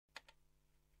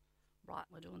Right,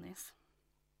 we're doing this.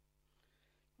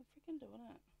 We're freaking doing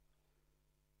it.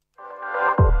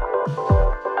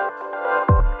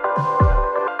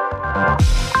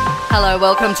 Hello,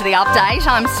 welcome to the update.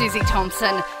 I'm Susie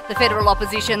Thompson. The federal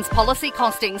opposition's policy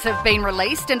costings have been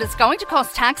released and it's going to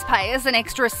cost taxpayers an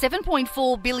extra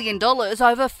 $7.4 billion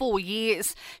over 4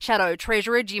 years. Shadow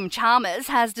Treasurer Jim Chalmers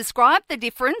has described the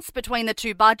difference between the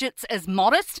two budgets as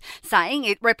modest, saying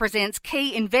it represents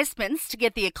key investments to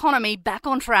get the economy back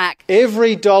on track.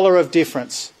 Every dollar of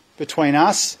difference between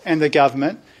us and the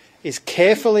government is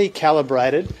carefully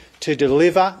calibrated to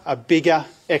deliver a bigger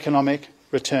economic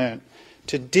return.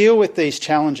 To deal with these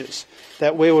challenges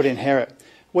that we would inherit.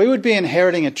 We would be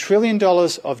inheriting $1 trillion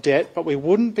of debt, but we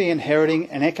wouldn't be inheriting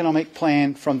an economic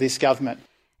plan from this government.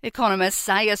 Economists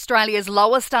say Australia's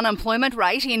lowest unemployment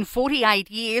rate in 48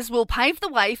 years will pave the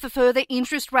way for further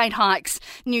interest rate hikes.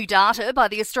 New data by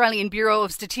the Australian Bureau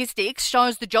of Statistics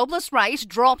shows the jobless rate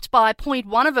dropped by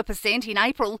 0.1% in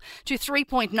April to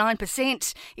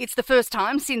 3.9%. It's the first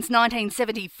time since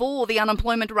 1974 the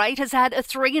unemployment rate has had a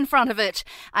 3 in front of it.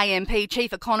 AMP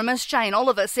Chief Economist Shane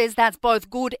Oliver says that's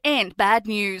both good and bad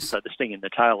news. So the sting in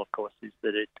the tail, of course, is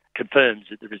that it confirms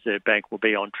that the Reserve Bank will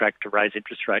be on track to raise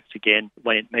interest rates again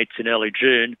when it meets in early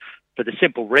June, for the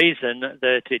simple reason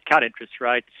that it cut interest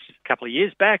rates a couple of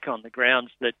years back on the grounds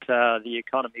that the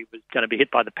economy was going to be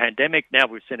hit by the pandemic. Now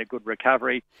we've seen a good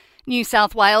recovery. New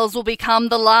South Wales will become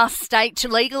the last state to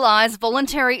legalise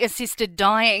voluntary assisted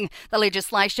dying. The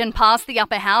legislation passed the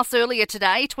upper house earlier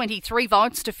today, 23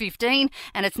 votes to 15,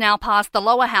 and it's now passed the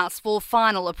lower house for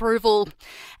final approval.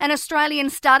 An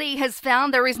Australian study has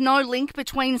found there is no link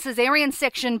between caesarean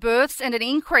section births and an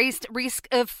increased risk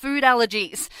of food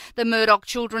allergies. The Murdoch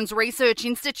Children's Research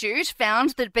Institute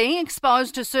found that being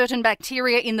exposed to certain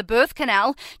bacteria in the birth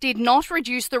canal did not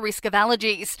reduce the risk of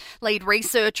allergies. Lead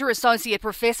researcher, Associate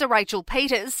Professor Rachel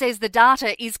Peters, says the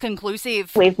data is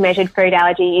conclusive. We've measured food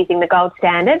allergy using the gold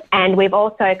standard, and we've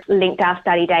also linked our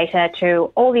study data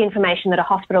to all the information that a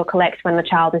hospital collects when the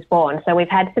child is born. So we've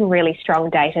had some really strong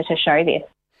data to show this.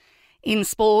 In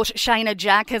sport, Shayna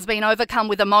Jack has been overcome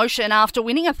with emotion after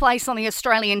winning a place on the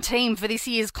Australian team for this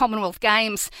year's Commonwealth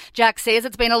Games. Jack says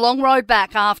it's been a long road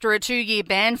back after a 2-year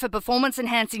ban for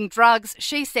performance-enhancing drugs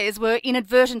she says were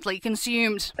inadvertently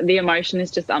consumed. The emotion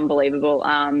is just unbelievable.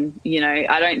 I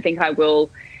don't think I will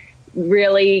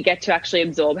really get to actually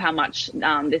absorb how much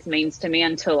this means to me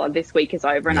until this week is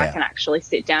over and I can actually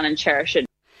sit down and cherish it.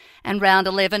 And round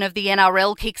 11 of the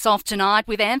NRL kicks off tonight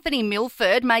with Anthony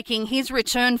Milford making his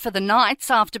return for the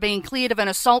Knights after being cleared of an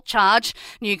assault charge.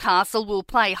 Newcastle will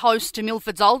play host to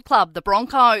Milford's old club, the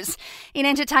Broncos. In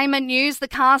entertainment news, the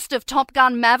cast of Top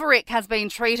Gun Maverick has been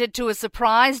treated to a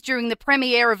surprise during the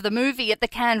premiere of the movie at the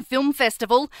Cannes Film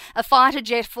Festival. A fighter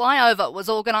jet flyover was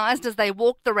organised as they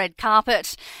walked the red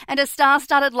carpet. And a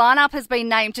star-studded lineup has been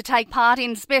named to take part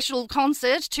in special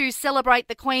concert to celebrate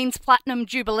the Queen's Platinum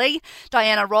Jubilee.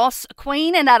 Diana Ross,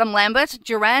 Queen and Adam Lambert,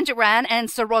 Duran Duran and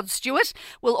Sir Rod Stewart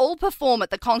will all perform at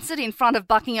the concert in front of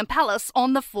Buckingham Palace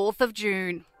on the 4th of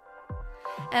June.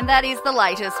 And that is the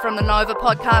latest from the Nova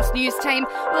Podcast News team.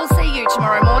 We'll see you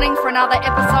tomorrow morning for another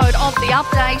episode of The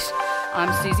Update.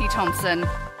 I'm Susie Thompson.